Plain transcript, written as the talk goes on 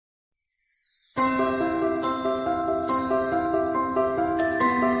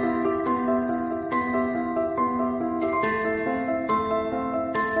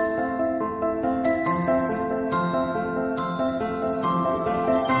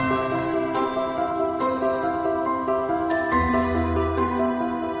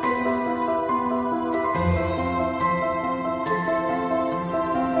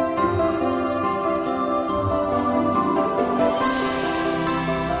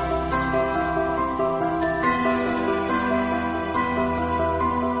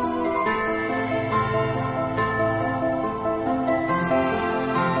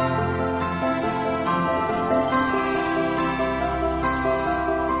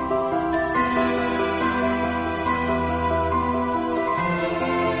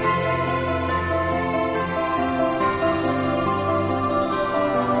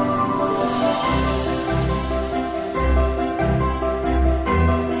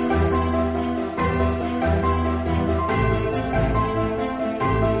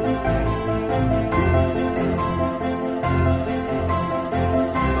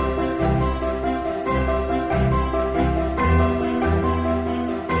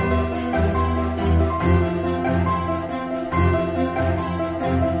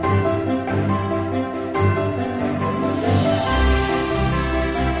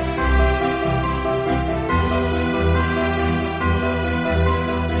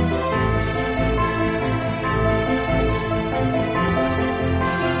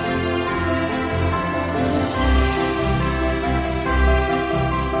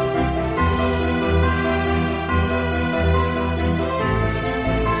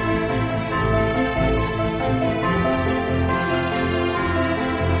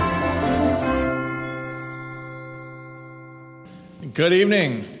Good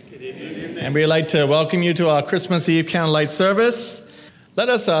evening. Good evening. And we'd like to welcome you to our Christmas Eve candlelight service. Let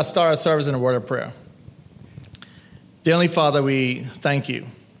us start our service in a word of prayer. Dear Heavenly Father, we thank you.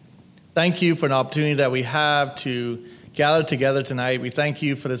 Thank you for an opportunity that we have to gather together tonight. We thank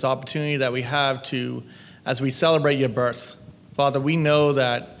you for this opportunity that we have to, as we celebrate your birth. Father, we know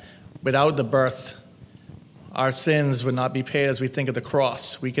that without the birth, our sins would not be paid as we think of the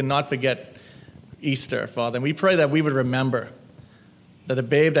cross. We cannot forget Easter, Father. And we pray that we would remember that the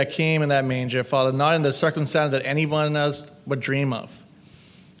babe that came in that manger, Father, not in the circumstance that anyone else would dream of,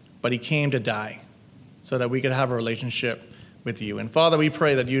 but he came to die so that we could have a relationship with you. And Father, we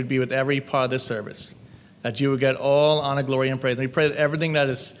pray that you would be with every part of this service, that you would get all honor, glory, and praise. And we pray that everything that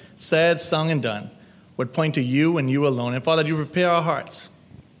is said, sung, and done would point to you and you alone. And Father, you prepare our hearts.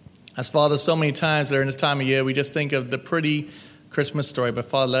 As Father, so many times during this time of year, we just think of the pretty Christmas story, but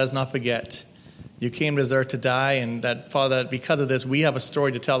Father, let us not forget you came to this earth to die, and that, Father, because of this, we have a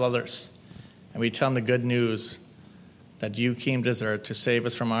story to tell others. And we tell them the good news that you came to this earth to save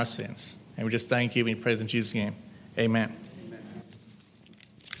us from our sins. And we just thank you and we praise in Jesus' name. Amen.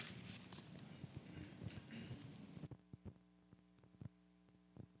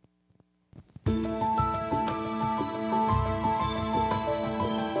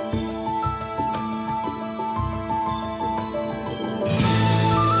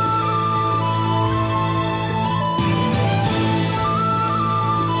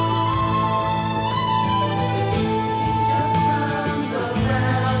 From the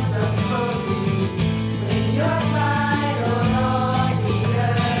realms of holy, in your light.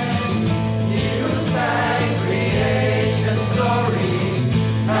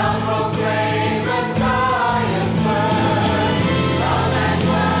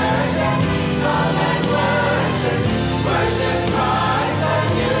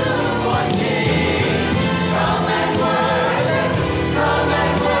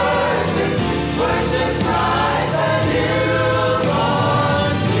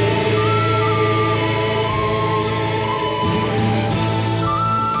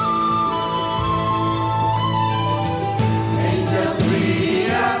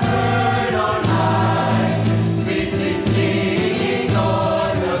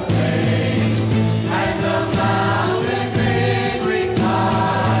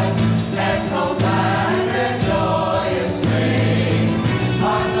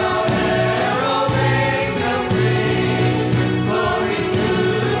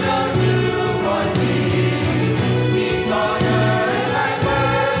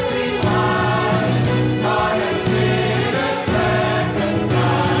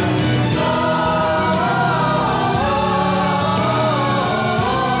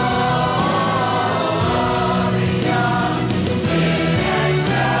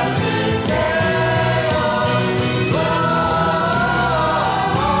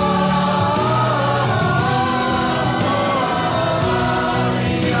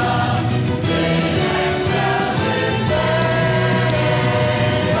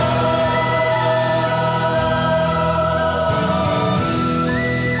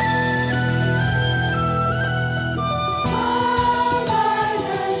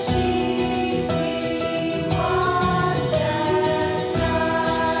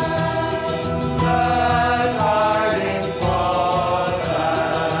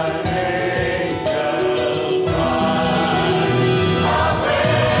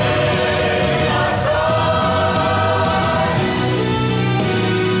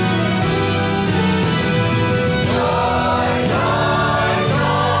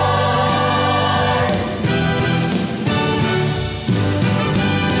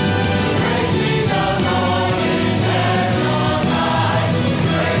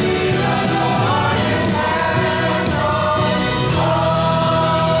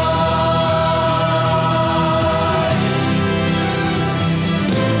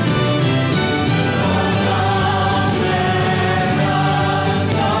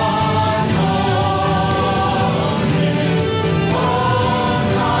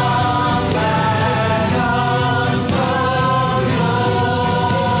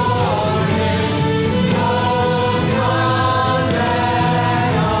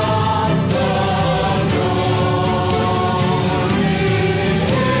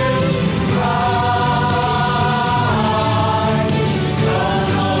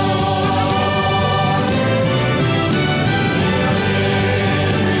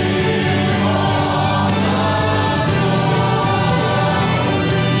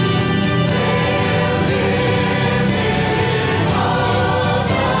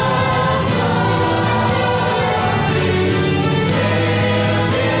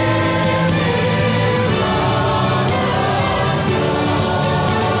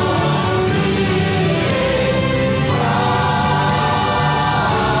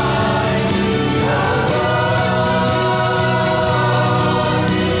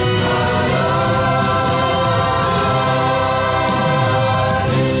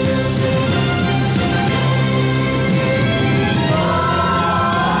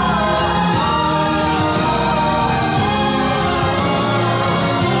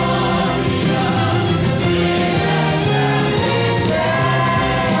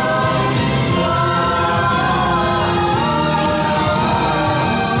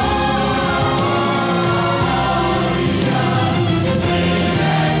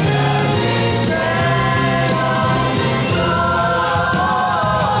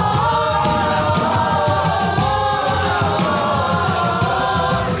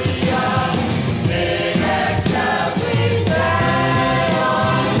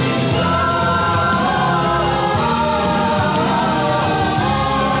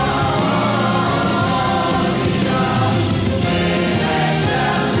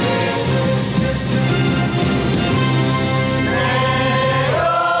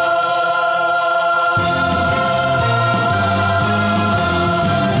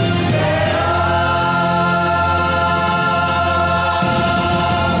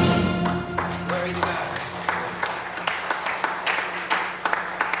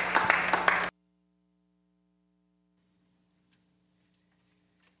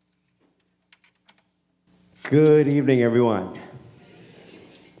 Good evening, everyone.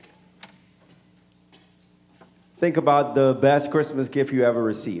 Think about the best Christmas gift you ever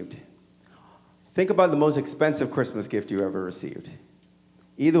received. Think about the most expensive Christmas gift you ever received.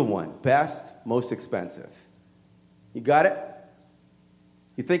 Either one, best, most expensive. You got it?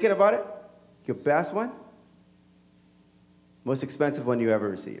 You thinking about it? Your best one? Most expensive one you ever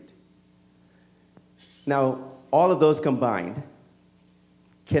received. Now, all of those combined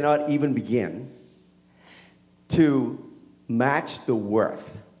cannot even begin to match the worth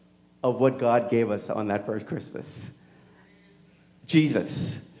of what God gave us on that first Christmas.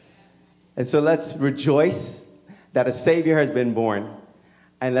 Jesus. And so let's rejoice that a Savior has been born,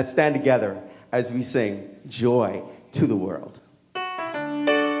 and let's stand together as we sing Joy to the World.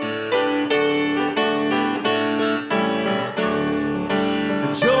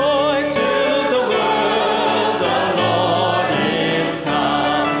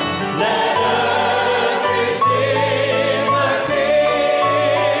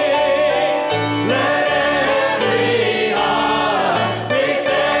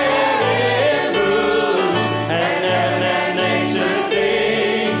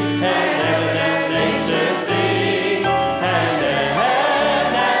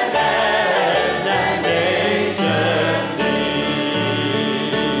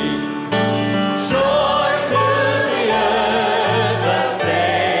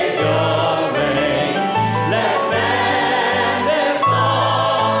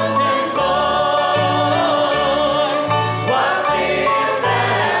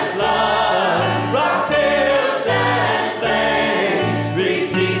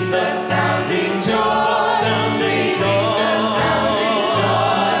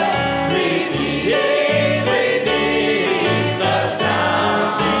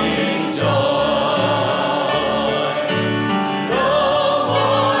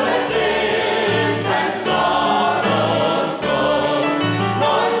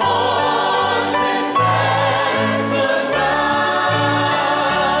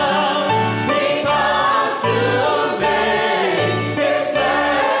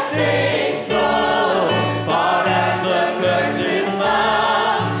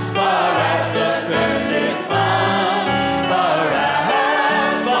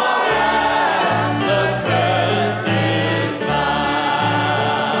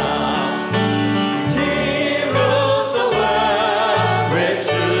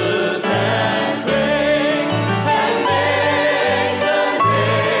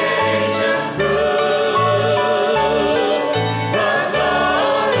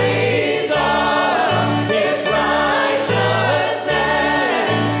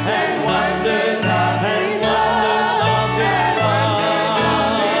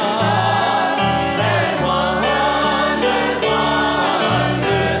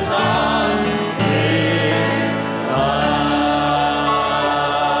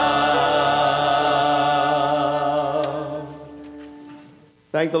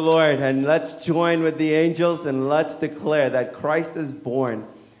 Thank the Lord, and let's join with the angels and let's declare that Christ is born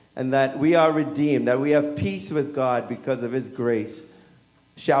and that we are redeemed, that we have peace with God because of his grace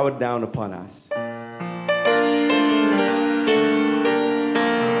showered down upon us.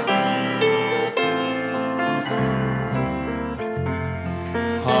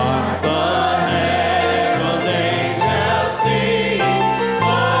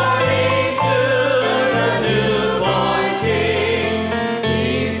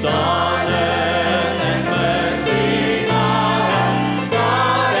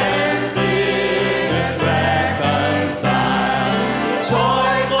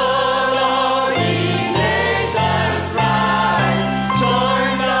 Joyful, Lord.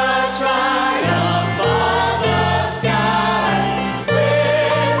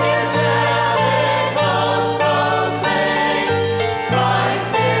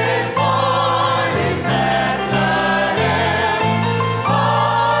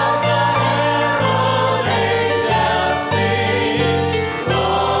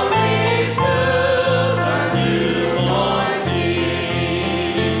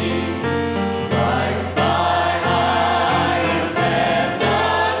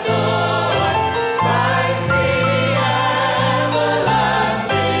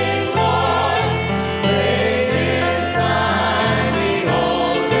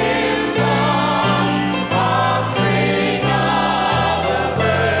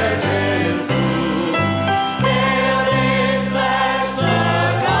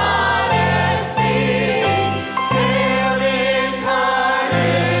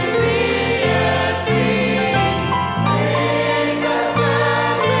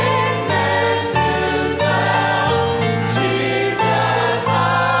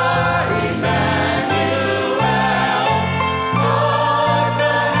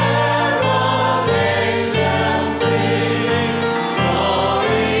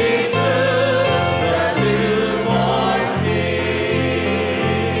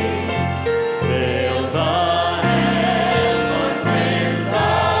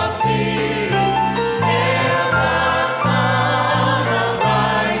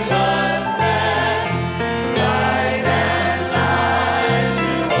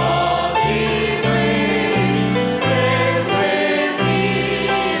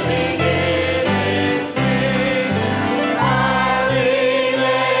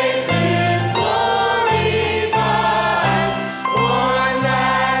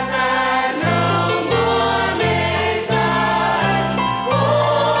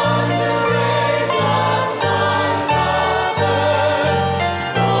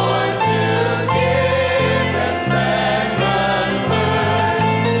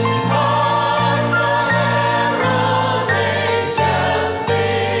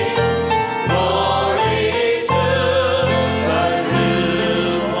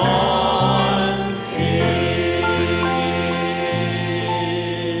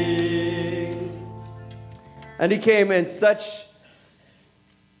 And he came in such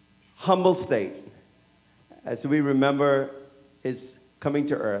humble state as we remember his coming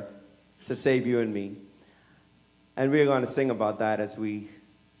to earth to save you and me. And we're going to sing about that as we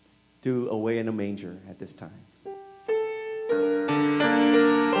do Away in a Manger at this time.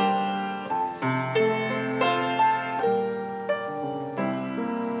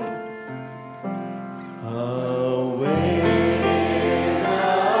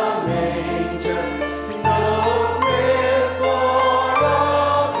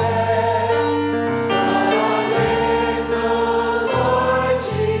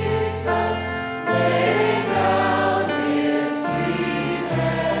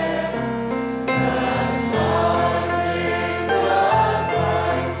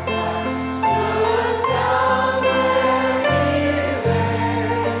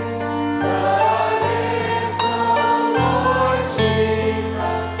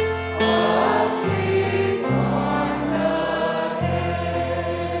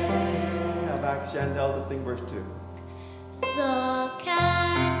 Chandel to sing verse 2. The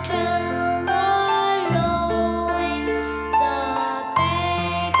cattle are lowing, the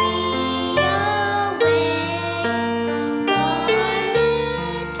baby awakes, but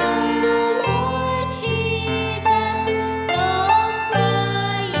little Lord Jesus, no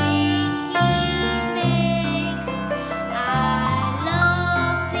crying he makes. I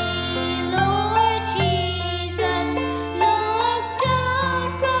love thee, Lord Jesus, look down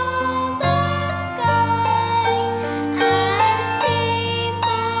from the sky and stay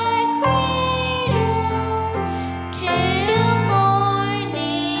my cradle till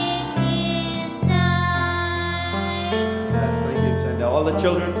morning is nigh. Yes, thank you, Chandel. All the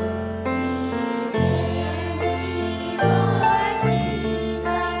children. Lord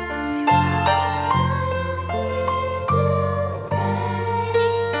Jesus, Jesus stay,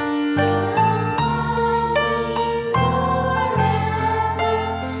 just love thee forever,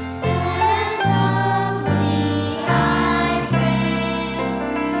 and humbly I pray.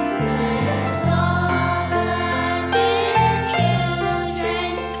 Bless all the dear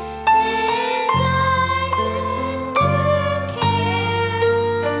children with thy tender care,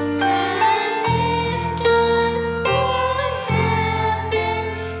 and lift us for heaven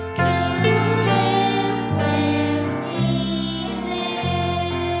to live with thee there.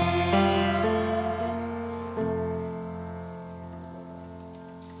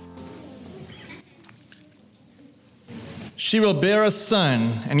 She will bear a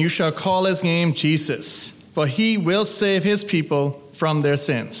son, and you shall call his name Jesus, for he will save his people from their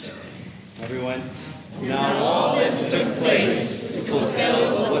sins. Everyone. Now all this took place to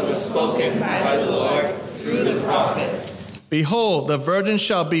fulfill what was spoken by the Lord through the prophet. Behold, the virgin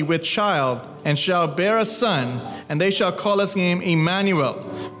shall be with child, and shall bear a son, and they shall call his name Emmanuel,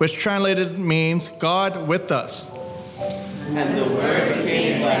 which translated means God with us. And the Word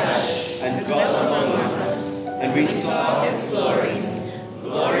became flesh and dwelt among us, and we saw his glory,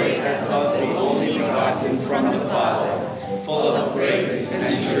 glory as of the only begotten from the Father, full of grace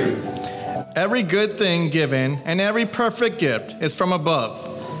and truth. Every good thing given and every perfect gift is from above,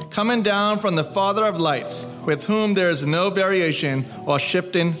 coming down from the Father of lights, with whom there is no variation or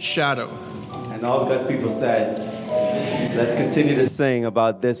shifting shadow. And all God's people said, let's continue to sing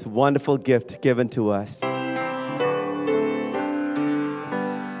about this wonderful gift given to us.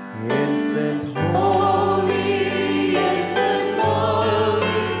 Infant holy, infant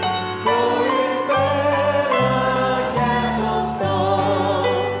holy, for his bed a cattle song,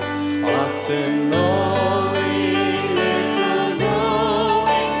 oxen lowing, little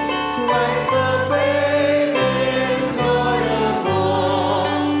knowing, Christ the babe is Lord of all.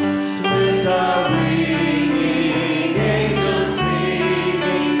 Swift are winging, angels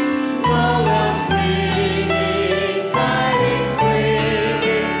singing, no one's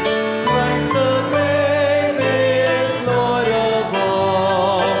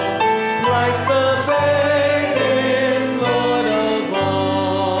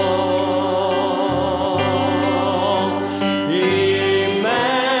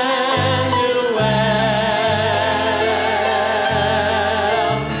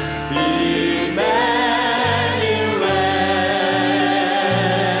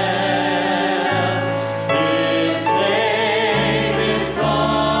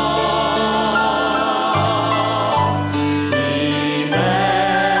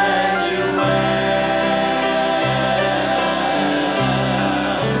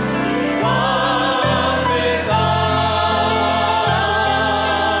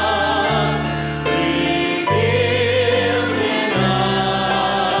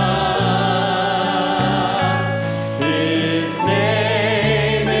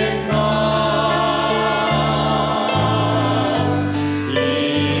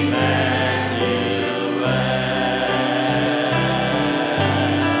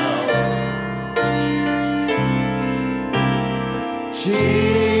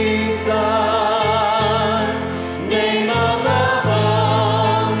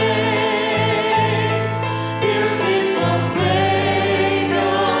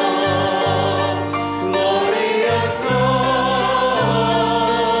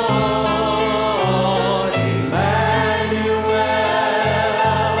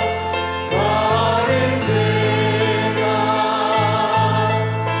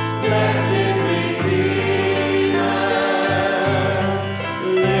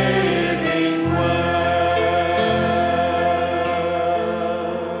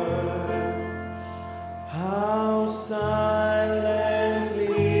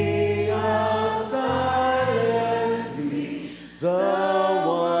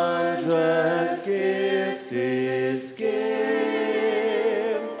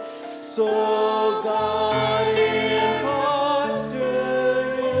So God imparts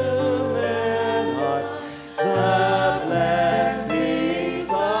to human hearts the blessings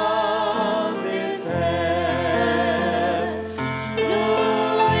of His hand.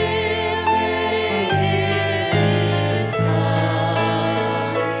 No living is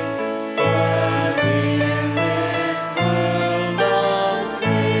coming, but in this world of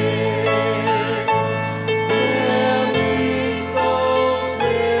sin, where we souls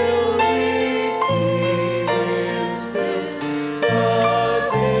will receive Him still, the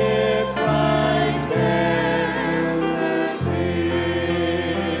dear Christ enters in.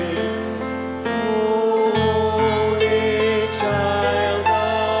 Holy Child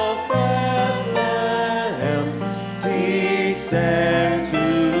of Bethlehem, descend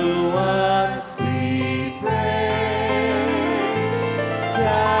to us, we pray.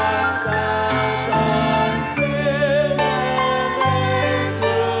 Cast out our sin and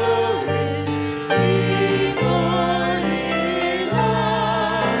victory, be born in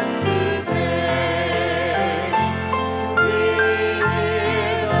us today. We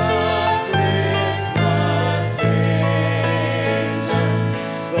hear the Christmas angels,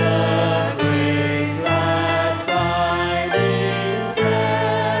 the great glad tidings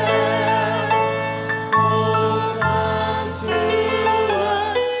tell. Oh, come to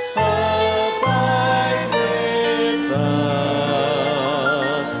us, abide with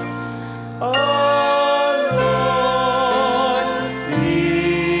us. Our Lord Emmanuel.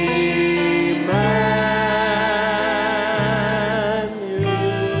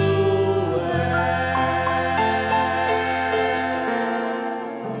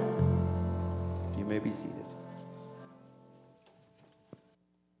 You may be seated.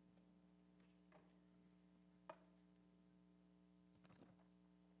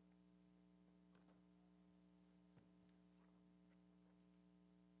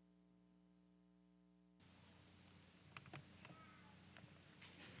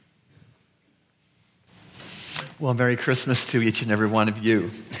 Well, Merry Christmas to each and every one of you.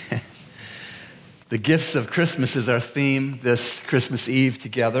 The gifts of Christmas is our theme this Christmas Eve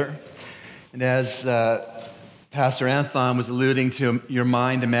together. And as Pastor Anthon was alluding to, your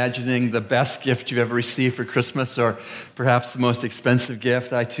mind imagining the best gift you've ever received for Christmas, or perhaps the most expensive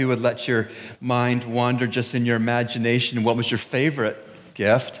gift, I too would let your mind wander just in your imagination. What was your favorite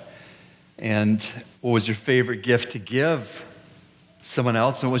gift? And what was your favorite gift to give someone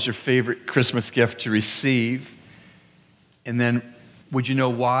else? And what was your favorite Christmas gift to receive? And then would you know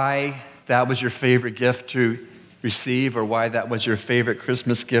why that was your favorite gift to receive, or why that was your favorite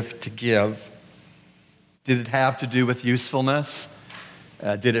Christmas gift to give? Did it have to do with usefulness?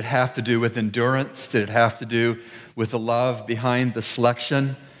 Did it have to do with endurance? Did it have to do with the love behind the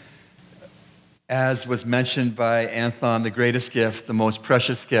selection? As was mentioned by Anthon, the greatest gift, the most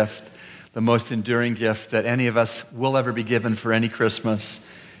precious gift, the most enduring gift that any of us will ever be given for any Christmas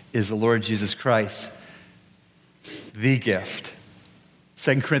is the Lord Jesus Christ. The gift.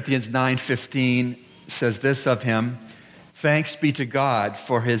 2 Corinthians 9:15 says this of him: thanks be to God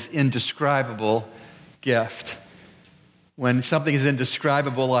for his indescribable gift. When something is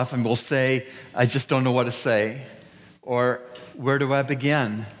indescribable, often we'll say, I just don't know what to say, or where do I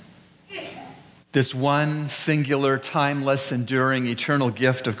begin? This one singular, timeless, enduring, eternal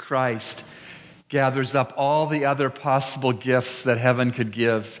gift of Christ gathers up all the other possible gifts that heaven could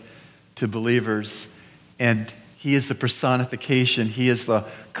give to believers. And he is the personification, he is the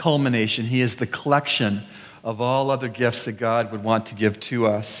culmination, he is the collection of all other gifts that God would want to give to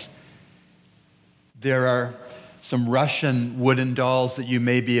us. There are some Russian wooden dolls that you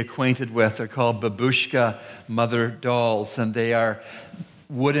may be acquainted with. They're called babushka mother dolls, and they are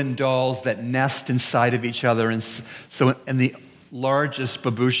wooden dolls that nest inside of each other. And the largest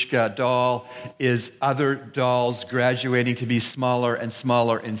babushka doll is other dolls graduating to be smaller and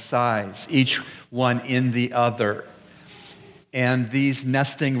smaller in size, each one in the other. And these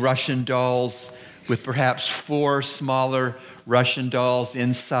nesting Russian dolls, with perhaps 4 smaller Russian dolls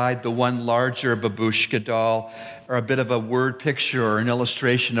inside the one larger babushka doll, are a bit of a word picture or an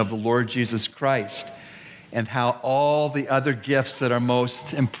illustration of the Lord Jesus Christ, and how all the other gifts that are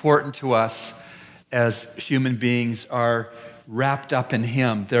most important to us as human beings are wrapped up in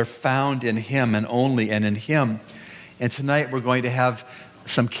Him. They're found in Him and only and in Him. And tonight we're going to have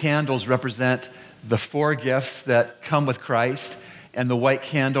some candles represent the 4 gifts that come with Christ, and the white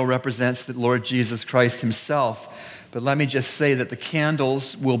candle represents the Lord Jesus Christ Himself. But let me just say that the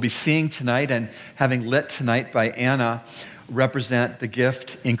candles we'll be seeing tonight and having lit tonight by Anna represent the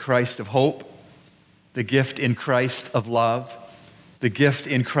gift in Christ of hope, the gift in Christ of love, the gift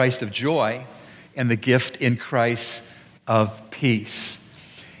in Christ of joy, and the gift in Christ of peace.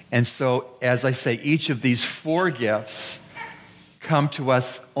 And so, as I say, each of these four gifts come to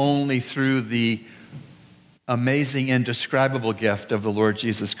us only through the amazing, indescribable gift of the Lord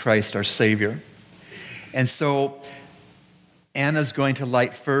Jesus Christ, our Savior. And so, Anna's going to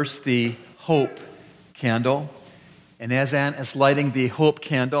light first the hope candle. And as Anna is lighting the hope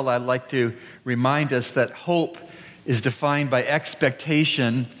candle, I'd like to remind us that hope is defined by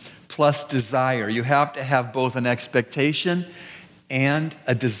expectation plus desire. You have to have both an expectation and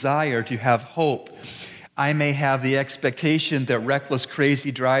a desire to have hope. I may have the expectation that reckless,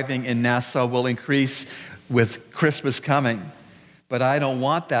 crazy driving in Nassau will increase with Christmas coming, but I don't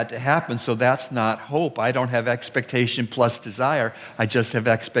want that to happen, so that's not hope. I don't have expectation plus desire. I just have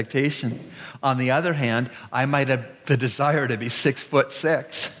expectation. On the other hand, I might have the desire to be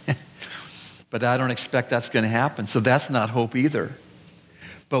 6'6", but I don't expect that's going to happen, so that's not hope either.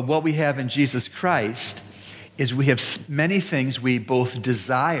 But what we have in Jesus Christ is we have many things we both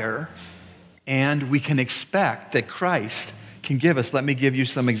desire and we can expect that Christ can give us. Let me give you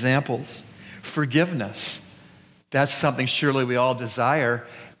some examples. Forgiveness. That's something surely we all desire,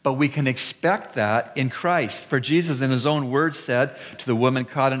 but we can expect that in Christ. For Jesus in his own words said to the woman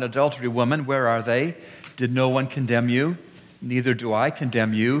caught in adultery, "Woman, where are they? Did no one condemn you? Neither do I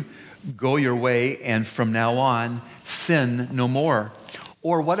condemn you. Go your way, and from now on, sin no more."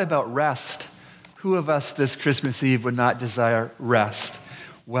 Or what about rest? Who of us this Christmas Eve would not desire rest?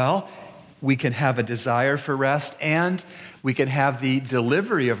 Well, we can have a desire for rest, and we can have the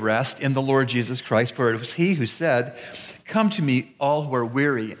delivery of rest in the Lord Jesus Christ. For it was he who said, "Come to me, all who are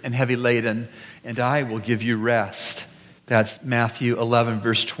weary and heavy laden, and I will give you rest." That's Matthew 11,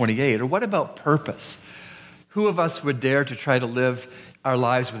 verse 28. Or what about purpose? Who of us would dare to try to live our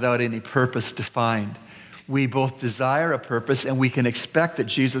lives without any purpose defined? We both desire a purpose, and we can expect that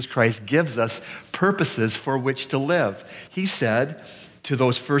Jesus Christ gives us purposes for which to live. He said to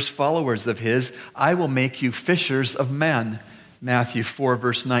those first followers of his, "I will make you fishers of men," Matthew 4,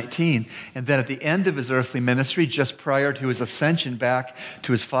 verse 19. And then at the end of his earthly ministry, just prior to his ascension back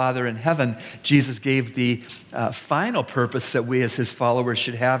to his Father in heaven, Jesus gave the final purpose that we as his followers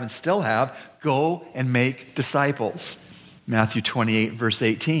should have and still have: go and make disciples, Matthew 28, verse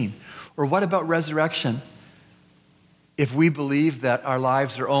 18. Or what about resurrection? If we believe that our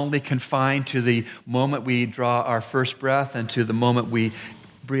lives are only confined to the moment we draw our first breath and to the moment we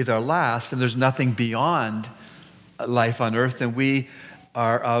breathe our last, and there's nothing beyond life on earth, then we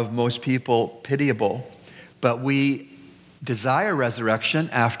are of most people pitiable. But we desire resurrection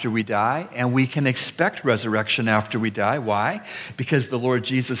after we die, and we can expect resurrection after we die. Why? Because the Lord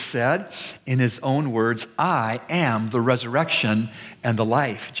Jesus said in his own words, "I am the resurrection and the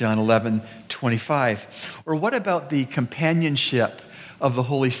life," John 11, 25. Or what about the companionship of the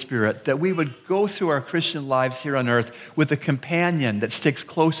Holy Spirit, that we would go through our Christian lives here on earth with a companion that sticks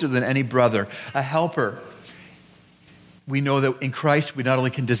closer than any brother, a helper. We know that in Christ we not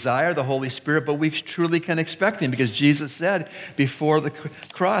only can desire the Holy Spirit, but we truly can expect him, because Jesus said before the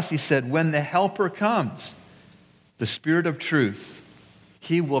cross, he said, "When the helper comes, the Spirit of truth,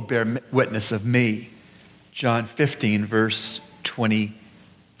 he will bear witness of me," John 15, verse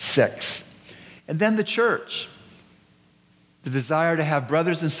 26. And then the church, the desire to have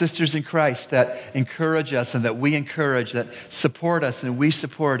brothers and sisters in Christ that encourage us and that we encourage, that support us and we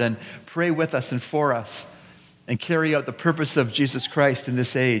support and pray with us and for us, and carry out the purpose of Jesus Christ in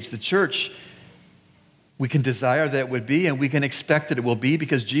this age. The church, we can desire that it would be, and we can expect that it will be,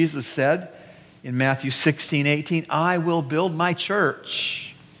 because Jesus said in Matthew 16, 18, "I will build my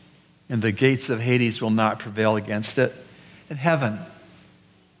church, and the gates of Hades will not prevail against it." And heaven.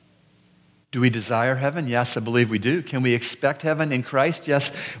 Do we desire heaven? Yes, I believe we do. Can we expect heaven in Christ?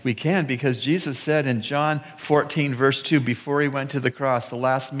 Yes, we can, because Jesus said in John 14, verse 2, before he went to the cross, the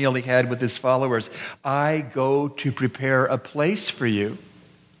last meal he had with his followers, "I go to prepare a place for you."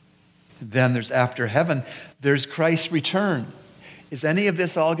 Then there's after heaven, there's Christ's return. Is any of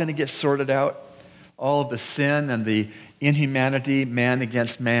this all going to get sorted out? All of the sin and the inhumanity, man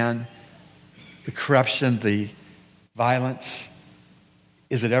against man, the corruption, the violence.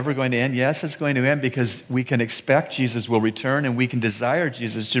 Is it ever going to end? Yes, it's going to end, because we can expect Jesus will return, and we can desire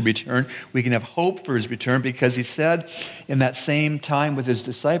Jesus to return. We can have hope for his return, because he said in that same time with his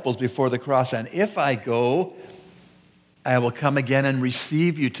disciples before the cross, "And if I go, I will come again and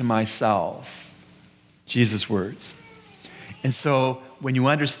receive you to myself." Jesus' words. And so when you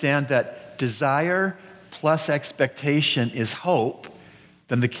understand that desire plus expectation is hope,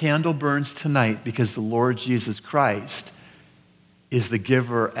 then the candle burns tonight, because the Lord Jesus Christ is the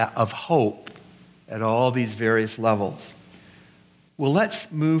giver of hope at all these various levels. Well,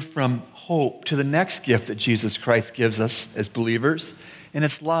 let's move from hope to the next gift that Jesus Christ gives us as believers, and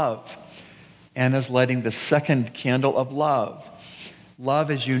it's love. Anna's lighting the second candle of love.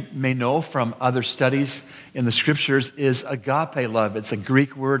 Love, as you may know from other studies in the scriptures, is agape love. It's a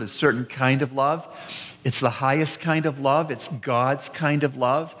Greek word, a certain kind of love. It's the highest kind of love. It's God's kind of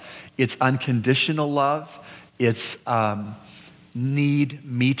love. It's unconditional love. It's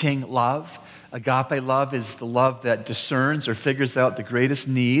need-meeting love. Agape love is the love that discerns or figures out the greatest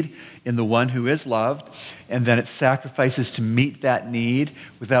need in the one who is loved, and then it sacrifices to meet that need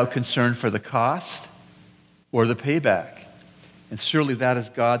without concern for the cost or the payback. And surely that is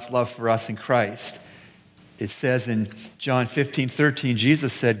God's love for us in Christ. It says in John 15:13,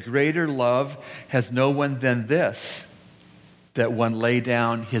 Jesus said, "Greater love has no one than this, that one lay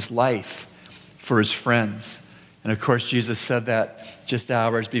down his life for his friends." And of course, Jesus said that just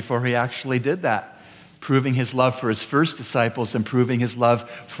hours before he actually did that, proving his love for his first disciples and proving his love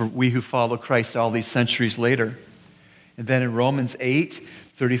for we who follow Christ all these centuries later. And then in Romans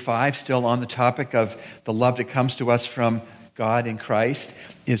 8:35, still on the topic of the love that comes to us from God in Christ,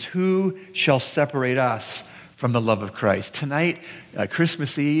 is who shall separate us from the love of Christ? Tonight,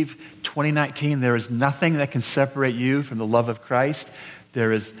 Christmas Eve, 2019, there is nothing that can separate you from the love of Christ.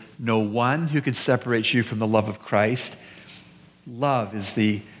 There is no one who can separate you from the love of Christ. Love is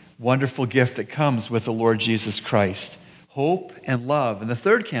the wonderful gift that comes with the Lord Jesus Christ. Hope and love. And the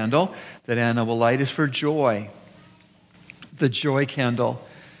third candle that Anna will light is for joy. The joy candle.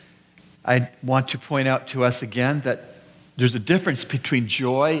 I want to point out to us again that there's a difference between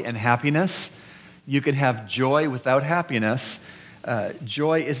joy and happiness. You can have joy without happiness.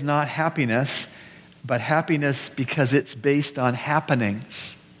 Joy is not happiness, but happiness because it's based on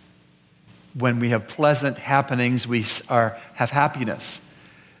happenings. When we have pleasant happenings, we have happiness.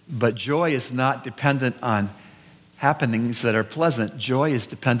 But joy is not dependent on happenings that are pleasant. Joy is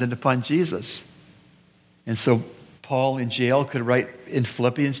dependent upon Jesus. And so Paul in jail could write in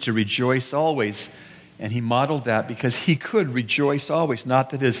Philippians to rejoice always. And he modeled that because he could rejoice always. Not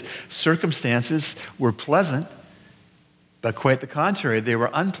that his circumstances were pleasant, but quite the contrary, they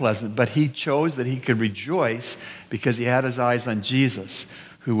were unpleasant. But he chose that he could rejoice because he had his eyes on Jesus,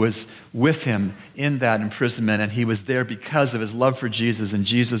 who was with him in that imprisonment. And he was there because of his love for Jesus, and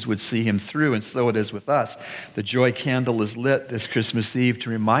Jesus would see him through. And so it is with us. The joy candle is lit this Christmas Eve to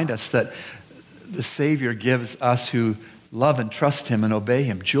remind us that the Savior gives us who love and trust him and obey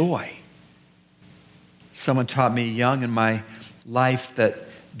him joy. Someone taught me young in my life that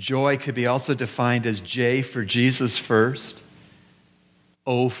joy could be also defined as J for Jesus first,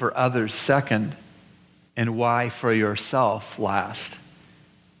 O for others second, and Y for yourself last.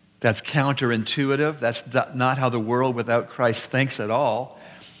 That's counterintuitive. That's not how the world without Christ thinks at all.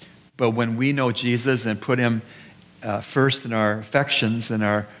 But when we know Jesus and put him first in our affections and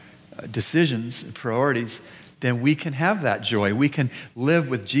our decisions and priorities, then we can have that joy. We can live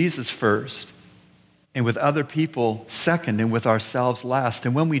with Jesus first, and with other people second, and with ourselves last.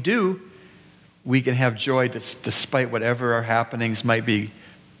 And when we do, we can have joy despite whatever our happenings might be,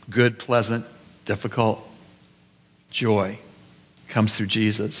 good, pleasant, difficult. Joy comes through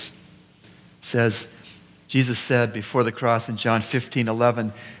Jesus. Jesus said before the cross in John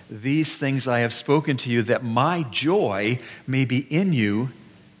 15:11, "These things I have spoken to you, that my joy may be in you,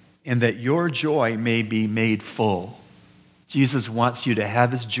 and that your joy may be made full." Jesus wants you to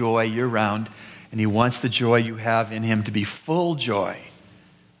have his joy year-round, and he wants the joy you have in him to be full joy,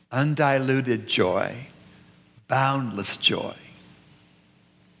 undiluted joy, boundless joy.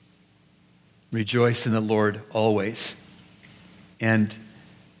 Rejoice in the Lord always. And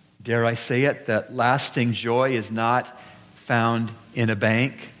dare I say it, that lasting joy is not found in a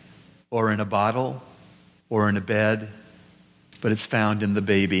bank or in a bottle or in a bed, but it's found in the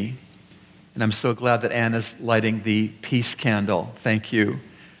baby. And I'm so glad that Anna's lighting the peace candle. Thank you.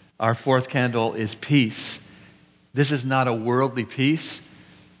 Our fourth candle is peace. This is not a worldly peace.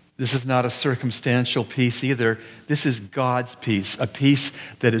 This is not a circumstantial peace either. This is God's peace, a peace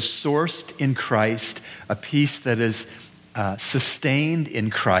that is sourced in Christ, a peace that is sustained in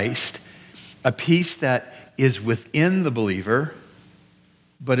Christ, a peace that is within the believer,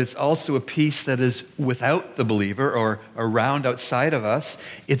 but it's also a peace that is without the believer or around outside of us.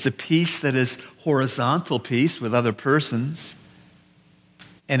 It's a peace that is horizontal peace with other persons,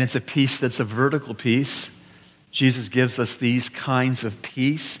 and it's a peace that's a vertical peace. Jesus gives us these kinds of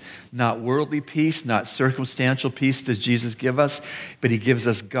peace, not worldly peace, not circumstantial peace does Jesus give us, but he gives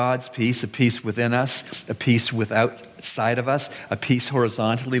us God's peace, a peace within us, a peace outside of us, a peace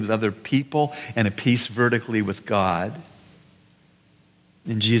horizontally with other people, and a peace vertically with God.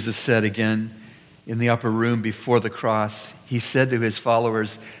 And Jesus said again in the upper room before the cross, he said to his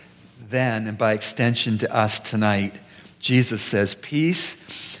followers then, and by extension to us tonight, Jesus says, "Peace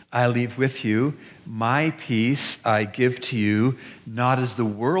I leave with you, my peace I give to you, not as the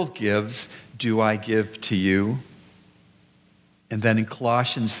world gives, do I give to you." And then in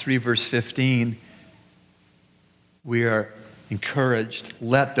Colossians 3, verse 15, we are encouraged,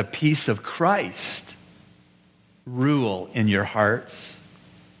 "Let the peace of Christ rule in your hearts."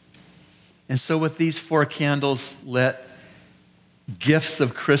 And so with these 4 candles lit, gifts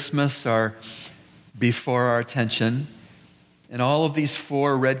of Christmas are before our attention. And all of these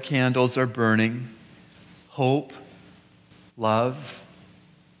 4 red candles are burning: hope, love,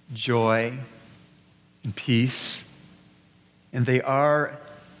 joy, and peace. And they are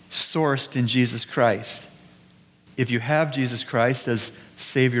sourced in Jesus Christ. If you have Jesus Christ as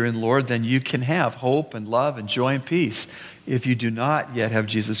Savior and Lord, then you can have hope and love and joy and peace. If you do not yet have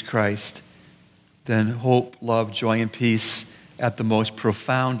Jesus Christ, then hope, love, joy, and peace at the most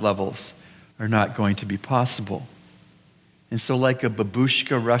profound levels are not going to be possible. And so like a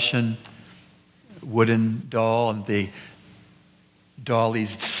babushka Russian wooden doll, and the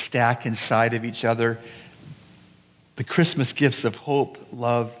dollies stack inside of each other, the Christmas gifts of hope,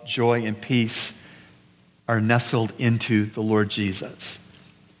 love, joy, and peace are nestled into the Lord Jesus.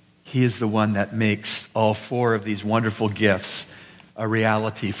 He is the one that makes all 4 of these wonderful gifts a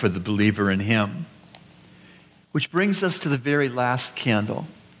reality for the believer in him. Which brings us to the very last candle,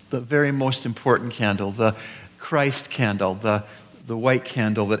 the very most important candle, the Christ candle, the white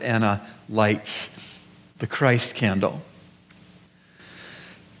candle that Anna lights, the Christ candle.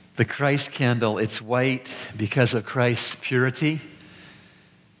 The Christ candle, it's white because of Christ's purity.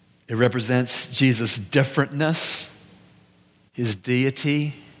 It represents Jesus' differentness, his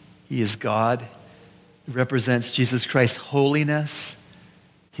deity. He is God. It represents Jesus Christ's holiness,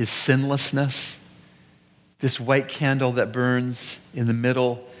 his sinlessness. This white candle that burns in the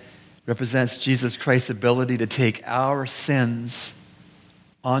middle represents Jesus Christ's ability to take our sins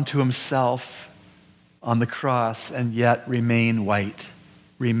onto himself on the cross and yet remain white,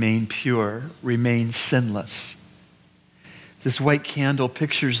 remain pure, remain sinless. This white candle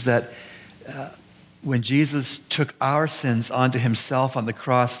pictures that when Jesus took our sins onto himself on the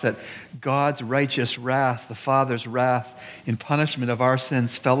cross, that God's righteous wrath, the Father's wrath in punishment of our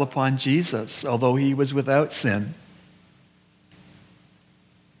sins, fell upon Jesus, although he was without sin.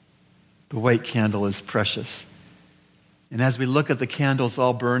 The white candle is precious. And as we look at the candles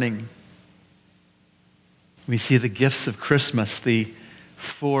all burning, we see the gifts of Christmas, the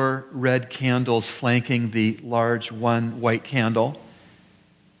 4 red candles flanking the large 1 white candle.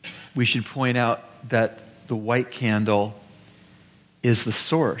 We should point out that the white candle is the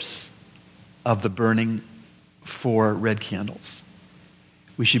source of the burning 4 red candles.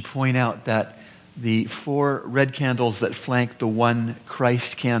 We should point out that the 4 red candles that flank the 1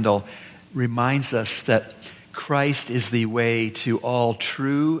 Christ candle reminds us that Christ is the way to all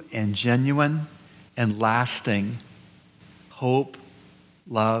true and genuine and lasting hope,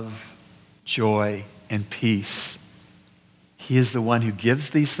 love, joy, and peace. He is the one who gives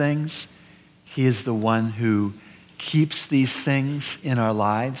these things. He is the one who keeps these things in our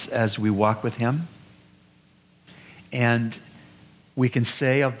lives as we walk with him. And we can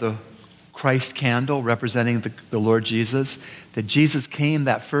say of the Christ candle representing the Lord Jesus, that Jesus came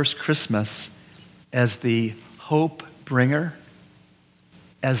that first Christmas as the hope bringer,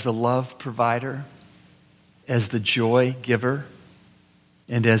 as the love provider, as the joy giver,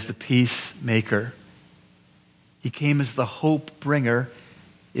 and as the peace maker. He came as the hope bringer.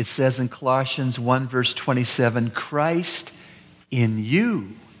 It says in Colossians 1 verse 27, Christ in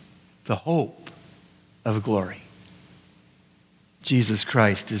you, the hope of glory. Jesus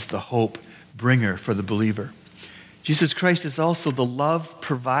Christ is the hope bringer for the believer. Jesus Christ is also the love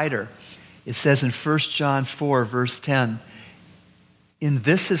provider. It says in 1 John 4 verse 10, in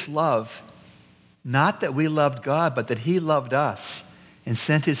this is love, not that we loved God, but that he loved us and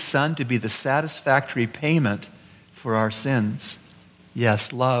sent his Son to be the satisfactory payment for our sins.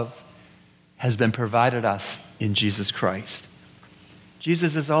 Yes, love has been provided us in Jesus Christ.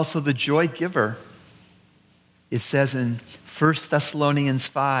 Jesus is also the joy giver. It says in 1 Thessalonians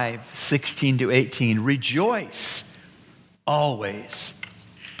 5, 16 to 18, rejoice always.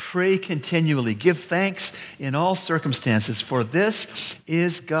 Pray continually. Give thanks in all circumstances, for this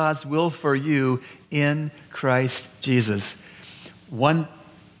is God's will for you in Christ Jesus. One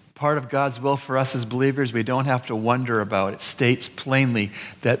part of God's will for us as believers we don't have to wonder about. It states plainly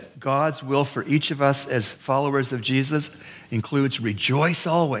that God's will for each of us as followers of Jesus includes rejoice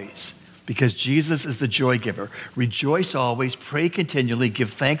always, because Jesus is the joy giver. Rejoice always, pray continually,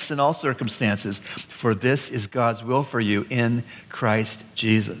 give thanks in all circumstances, for this is God's will for you in Christ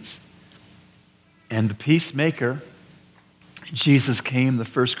Jesus. And the peacemaker Jesus came the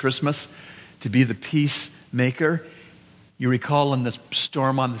first Christmas to be the peacemaker. You recall in the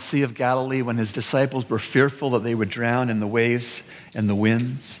storm on the Sea of Galilee when his disciples were fearful that they would drown in the waves and the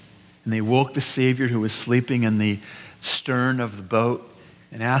winds. And they woke the Savior who was sleeping in the stern of the boat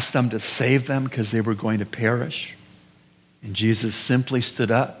and asked them to save them because they were going to perish. And Jesus simply stood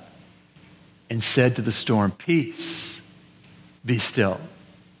up and said to the storm, "Peace, be still."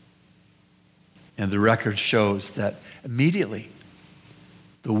 And the record shows that immediately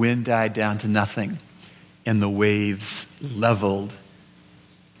the wind died down to nothing and the waves leveled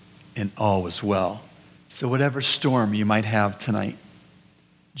and all was well. So whatever storm you might have tonight,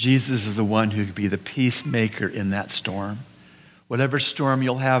 Jesus is the one who could be the peacemaker in that storm. Whatever storm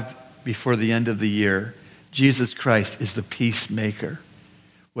you'll have before the end of the year, Jesus Christ is the peacemaker.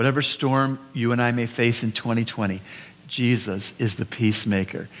 Whatever storm you and I may face in 2020, Jesus is the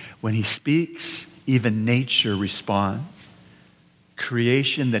peacemaker. When he speaks, even nature responds.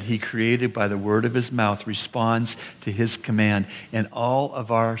 Creation that he created by the word of his mouth responds to his command. And all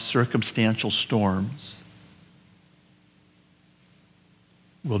of our circumstantial storms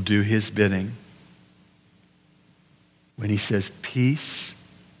will do his bidding. When he says, "Peace,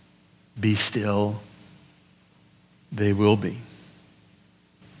 be still," they will be.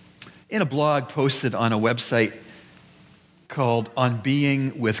 In a blog posted on a website called On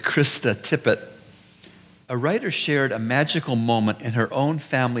Being with Krista Tippett, a writer shared a magical moment in her own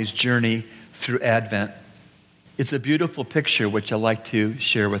family's journey through Advent. It's a beautiful picture which I'd like to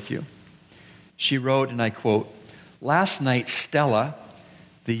share with you. She wrote, and I quote, "Last night, Stella,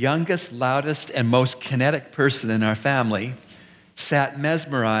 the youngest, loudest, and most kinetic person in our family, sat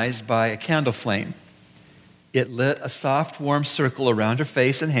mesmerized by a candle flame. It lit a soft, warm circle around her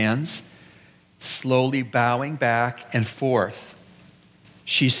face and hands, slowly bowing back and forth.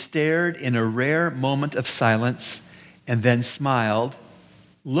 She stared in a rare moment of silence and then smiled.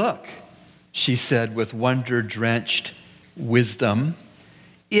 'Look,' she said with wonder-drenched wisdom,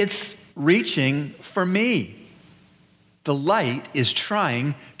 'it's reaching for me. The light is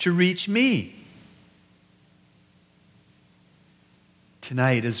trying to reach me.'"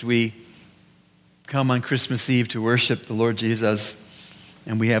 Tonight, as we come on Christmas Eve to worship the Lord Jesus,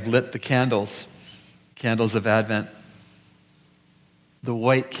 and we have lit the candles of Advent, the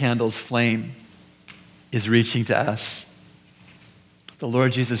white candle's flame is reaching to us. The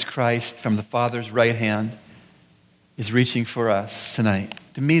Lord Jesus Christ from the Father's right hand is reaching for us tonight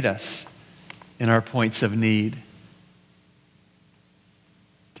to meet us in our points of need,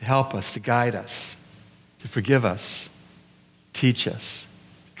 to help us, to guide us, to forgive us, teach us,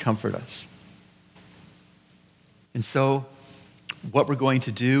 comfort us. And so what we're going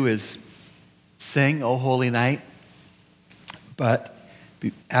to do is sing "O Holy Night," but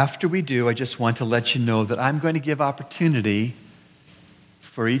after we do, I just want to let you know that I'm going to give opportunity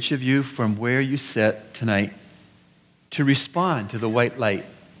for each of you from where you sit tonight to respond to the white light,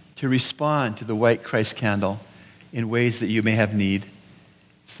 to respond to the white Christ candle in ways that you may have need.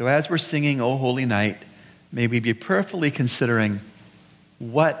 So as we're singing "O Holy Night," may we be prayerfully considering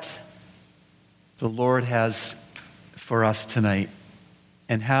what the Lord has for us tonight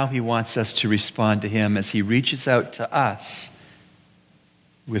and how he wants us to respond to him as he reaches out to us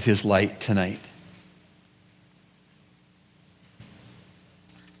with his light tonight.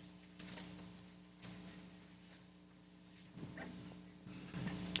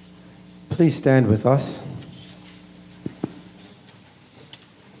 Please stand with us.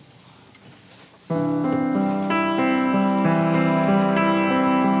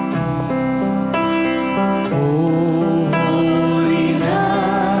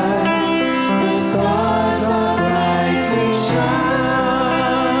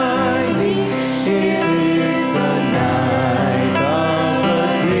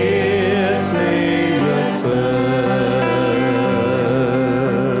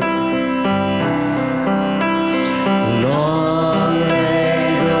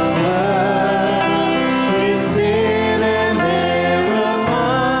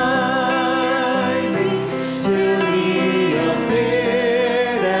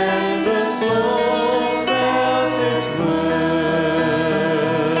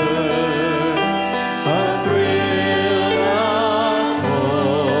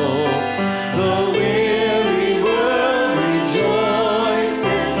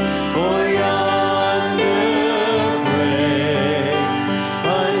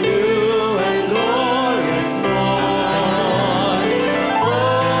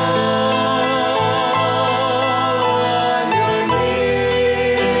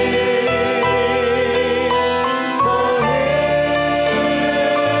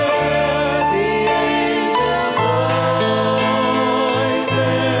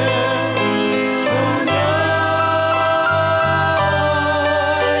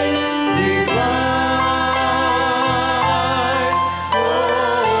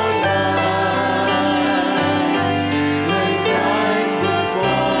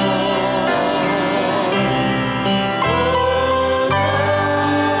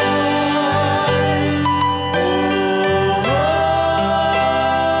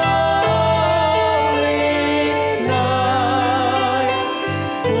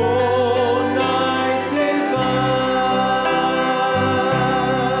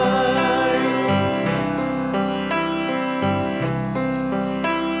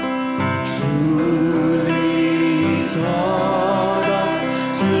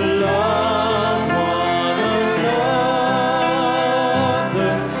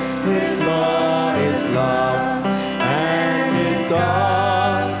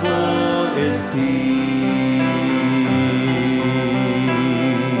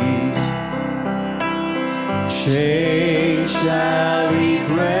 Chains shall he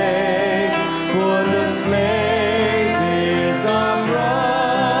break, for the slave is unbroken,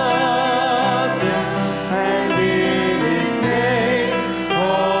 and in his name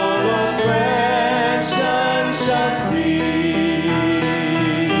all oppression shall cease.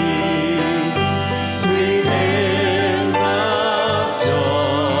 Sweet hymns of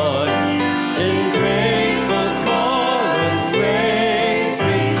joy in grateful chorus raise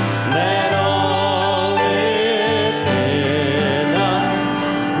we, let all within us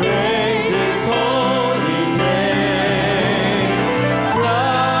praise his holy name.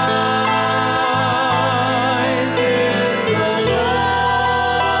 Christ is the Lord.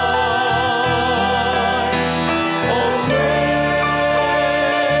 Oh, praise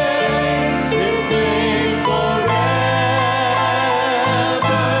his name forever.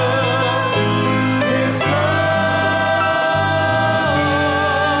 His love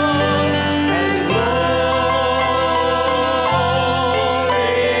and glory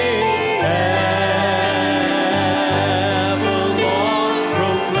evermore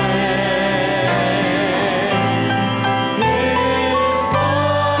proclaim. His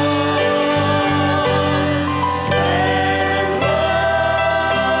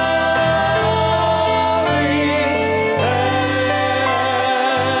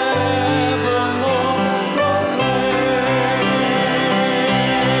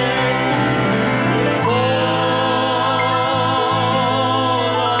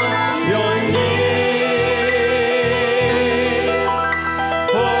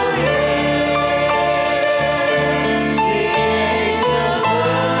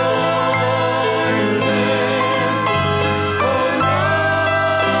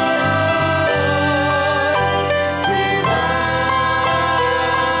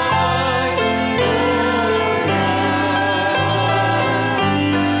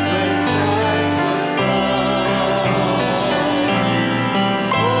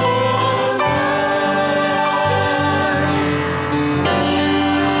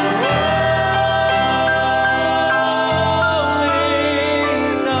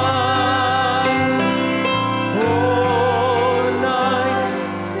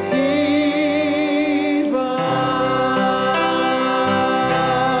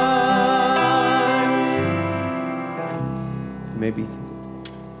Maybe.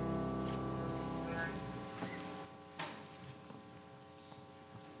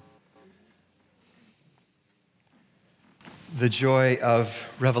 The joy of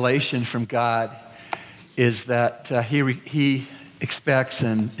revelation from God is that he expects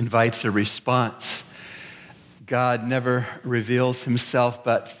and invites a response. God never reveals himself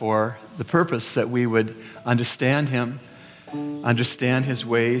but for the purpose that we would understand him, understand his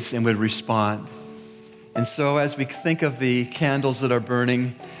ways, and would respond. And so as we think of the candles that are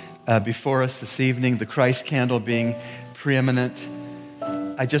burning before us this evening, the Christ candle being preeminent,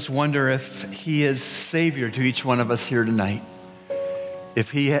 I just wonder if he is Savior to each one of us here tonight.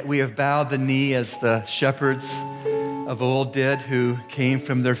 If we have bowed the knee as the shepherds of old did, who came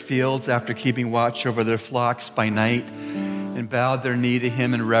from their fields after keeping watch over their flocks by night and bowed their knee to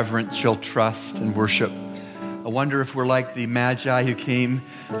him in reverential trust and worship. I wonder if we're like the Magi who came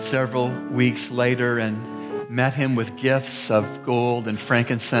several weeks later and met him with gifts of gold and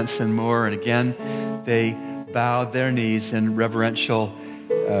frankincense and myrrh, and again they bowed their knees in reverential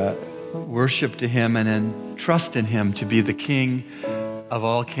worship to him and in trust in him to be the King of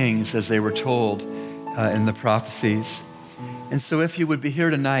all kings, as they were told in the prophecies. And so if you would be here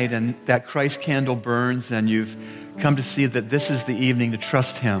tonight and that Christ candle burns and you've come to see that this is the evening to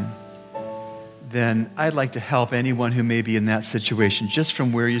trust him, then I'd like to help anyone who may be in that situation, just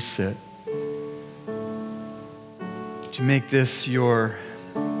from where you sit, to make this your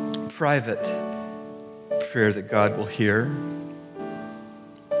private prayer that God will hear.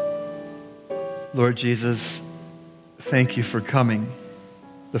 Lord Jesus, thank you for coming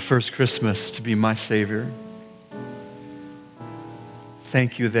the first Christmas to be my Savior.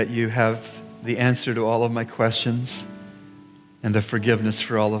 Thank you that you have the answer to all of my questions and the forgiveness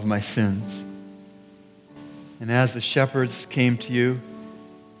for all of my sins. And as the shepherds came to you,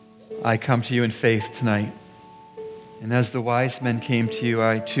 I come to you in faith tonight. And as the wise men came to you,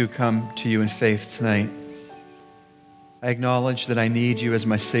 I too come to you in faith tonight. I acknowledge that I need you as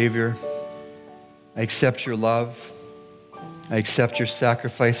my Savior. I accept your love. I accept your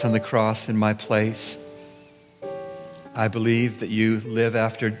sacrifice on the cross in my place. I believe that you live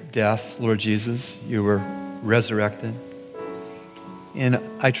after death, Lord Jesus. You were resurrected. And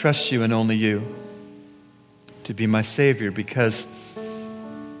I trust you and only you to be my Savior, because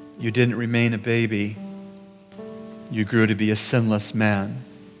you didn't remain a baby. You grew to be a sinless man,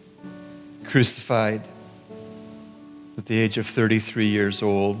 crucified at the age of 33 years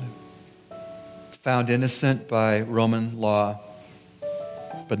old, found innocent by Roman law,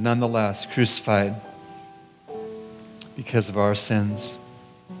 but nonetheless crucified because of our sins.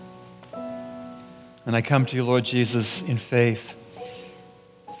 And I come to you, Lord Jesus, in faith,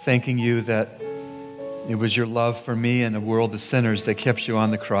 thanking you that it was your love for me and a world of sinners that kept you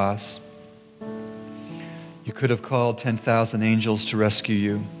on the cross. You could have called 10,000 angels to rescue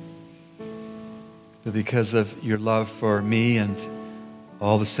you, but because of your love for me and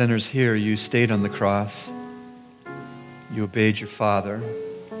all the sinners here, you stayed on the cross. You obeyed your Father,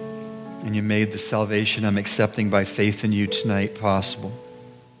 and you made the salvation I'm accepting by faith in you tonight possible.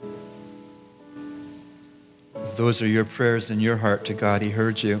 If those are your prayers in your heart to God, He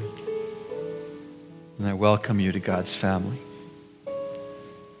heard you. And I welcome you to God's family.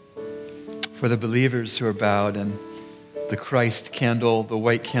 For the believers who are bowed and the Christ candle, the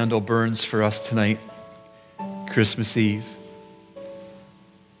white candle burns for us tonight, Christmas Eve.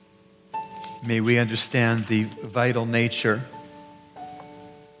 May we understand the vital nature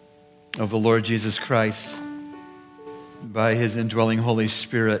of the Lord Jesus Christ by His indwelling Holy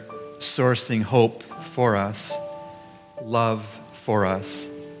Spirit, sourcing hope for us, love for us,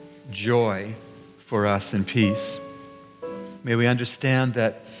 joy for us, and peace. May we understand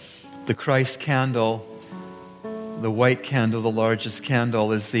that the Christ candle, the white candle, the largest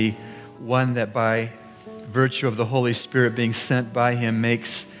candle, is the one that by virtue of the Holy Spirit being sent by Him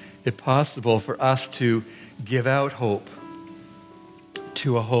makes it possible for us to give out hope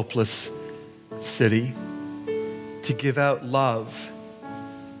to a hopeless city, to give out love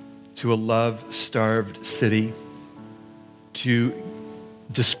to a love-starved city, to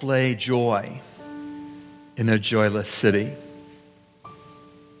display joy in a joyless city,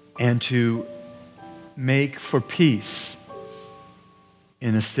 and to make for peace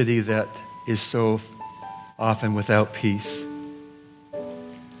in a city that is so often without peace.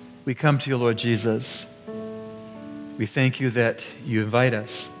 We come to you, Lord Jesus. We thank you that you invite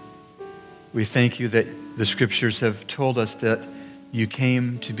us. We thank you that the Scriptures have told us that you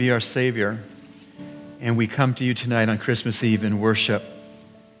came to be our Savior. And we come to you tonight on Christmas Eve in worship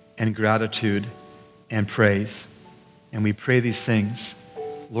and gratitude and praise. And we pray these things,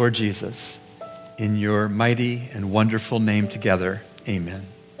 Lord Jesus, in your mighty and wonderful name together. Amen.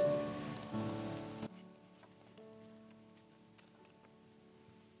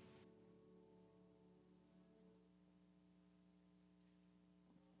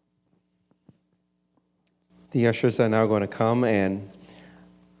 The ushers are now going to come and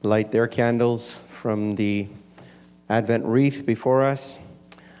light their candles from the Advent wreath before us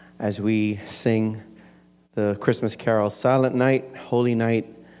as we sing the Christmas carol, Silent Night, Holy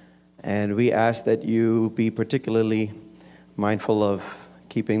Night. And we ask that you be particularly mindful of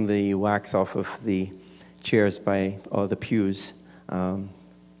keeping the wax off of the chairs or the pews.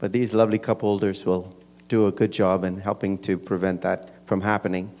 But these lovely cup holders will do a good job in helping to prevent that from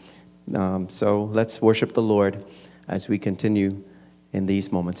happening. So let's worship the Lord as we continue in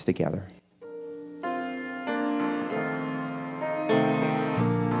these moments together. All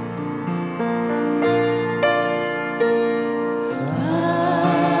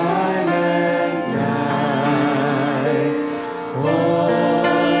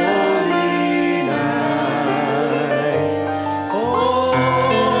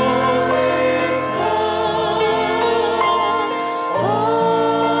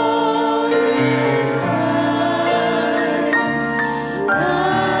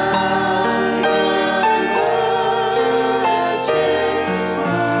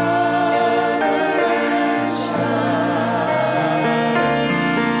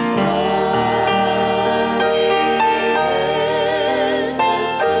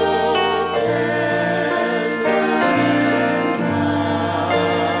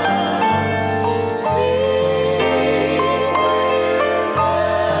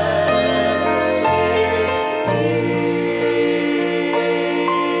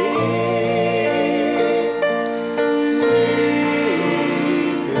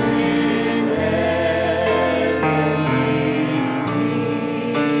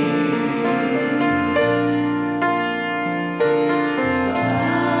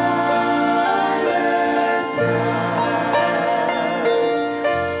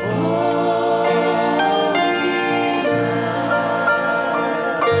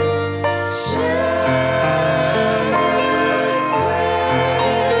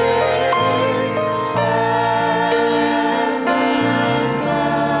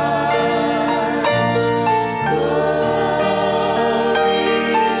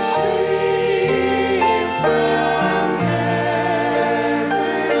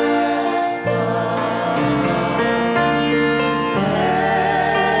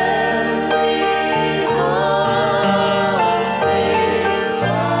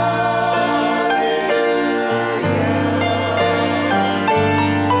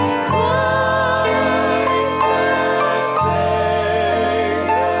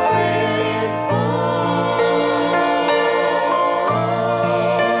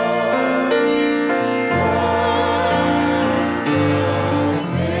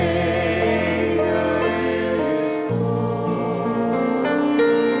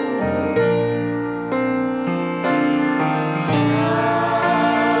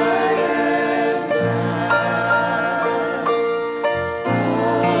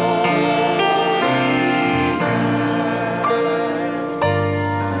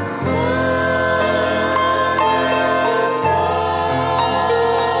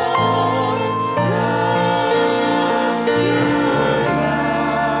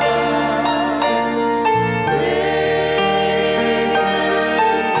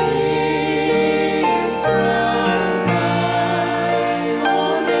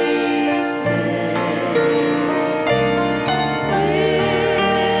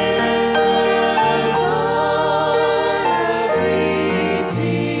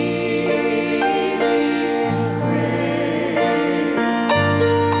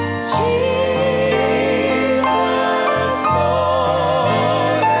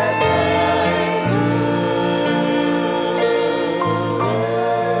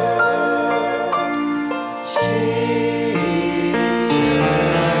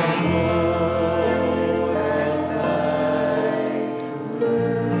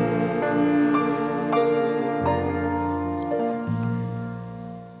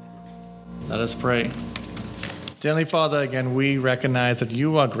Let us pray. Dear Heavenly Father, again, we recognize that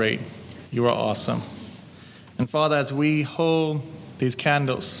you are great. You are awesome. And Father, as we hold these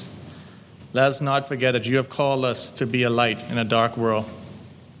candles, let us not forget that you have called us to be a light in a dark world.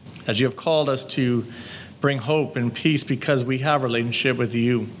 That you have called us to bring hope and peace because we have a relationship with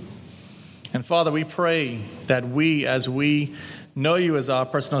you. And Father, we pray that we, as we know you as our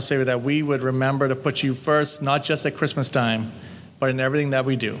personal Savior, that we would remember to put you first, not just at Christmas time, but in everything that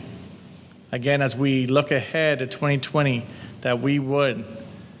we do. Again, as we look ahead to 2020, that we would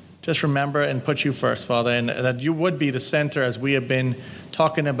just remember and put you first, Father, and that you would be the center as we have been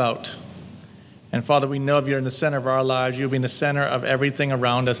talking about. And Father, we know if you're in the center of our lives, you'll be in the center of everything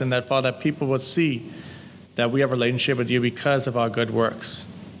around us, and that, Father, people would see that we have a relationship with you because of our good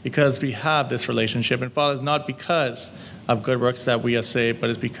works, because we have this relationship. And Father, it's not because of good works that we are saved, but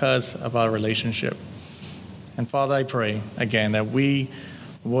it's because of our relationship. And Father, I pray again that we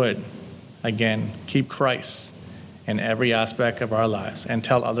would, again, keep Christ in every aspect of our lives and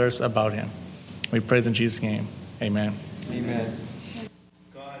tell others about him. We pray in Jesus' name. Amen. Amen.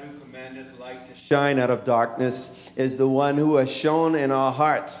 God who commanded light to shine out of darkness is the one who has shone in our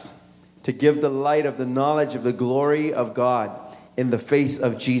hearts to give the light of the knowledge of the glory of God in the face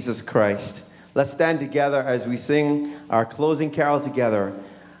of Jesus Christ. Let's stand together as we sing our closing carol together.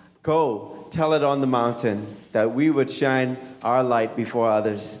 Go, tell it on the mountain, that we would shine our light before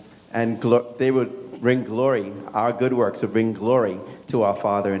others, and they would bring glory. Our good works would bring glory to our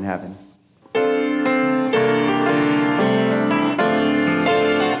Father in heaven.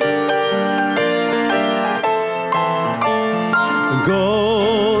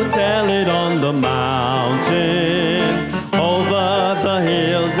 Go tell it on the mountain, over the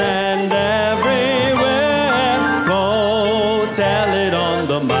hills and everywhere. Go tell it on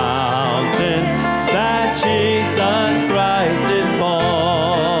the mountain that Jesus Christ is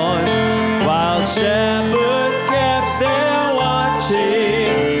born. While shepherds kept their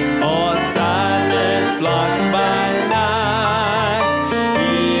watching, or silent flocks by night,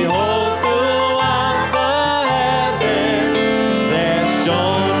 behold throughout the heavens there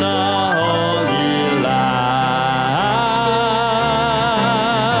shone a holy light.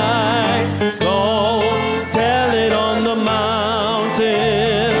 Go tell it on the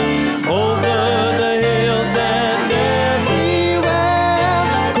mountain, over the hills and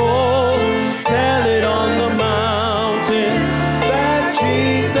everywhere. Go tell it on the mountain that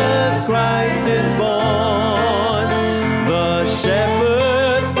Jesus Christ is born. The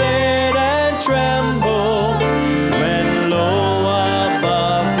shepherds feared and trembled when low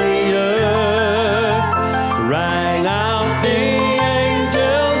above the earth rang out the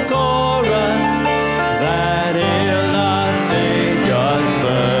angel chorus that hailed our Savior's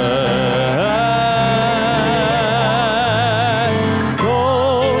birth. Go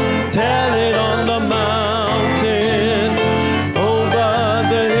tell it on the mountain, over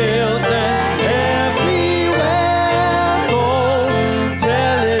the hills and everywhere. Go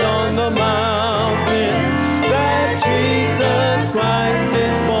tell it on the mountain that Jesus Christ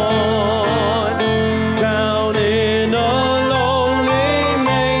is born. Down in a lowly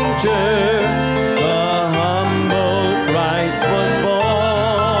manger, the humble Christ was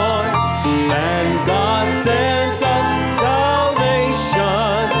born, and God sent us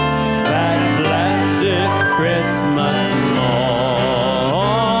salvation that blessed Christmas morn.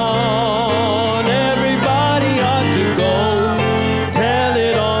 Everybody ought to go tell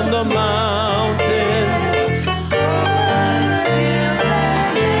it on the mountain,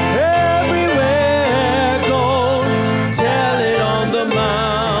 everywhere. Go tell it on the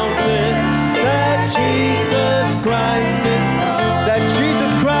mountain that Jesus Christ is, that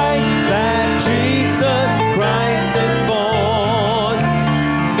Jesus Christ is born,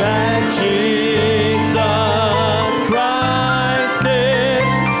 that Jesus Christ is born.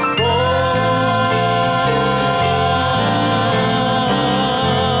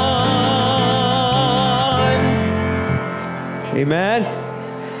 Amen.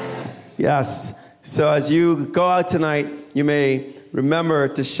 Yes. So as you go out tonight, you may remember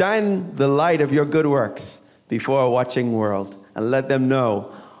to shine the light of your good works before a watching world and let them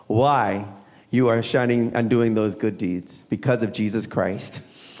know why you are shining and doing those good deeds, because of Jesus Christ.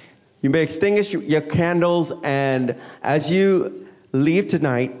 You may extinguish your candles, and as you leave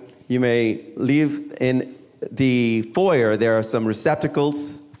tonight, you may leave in the foyer. There are some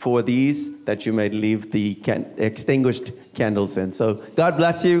receptacles for these that you may leave the extinguished candles in. So God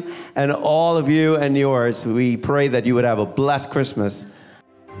bless you, and all of you and yours. We pray that you would have a blessed Christmas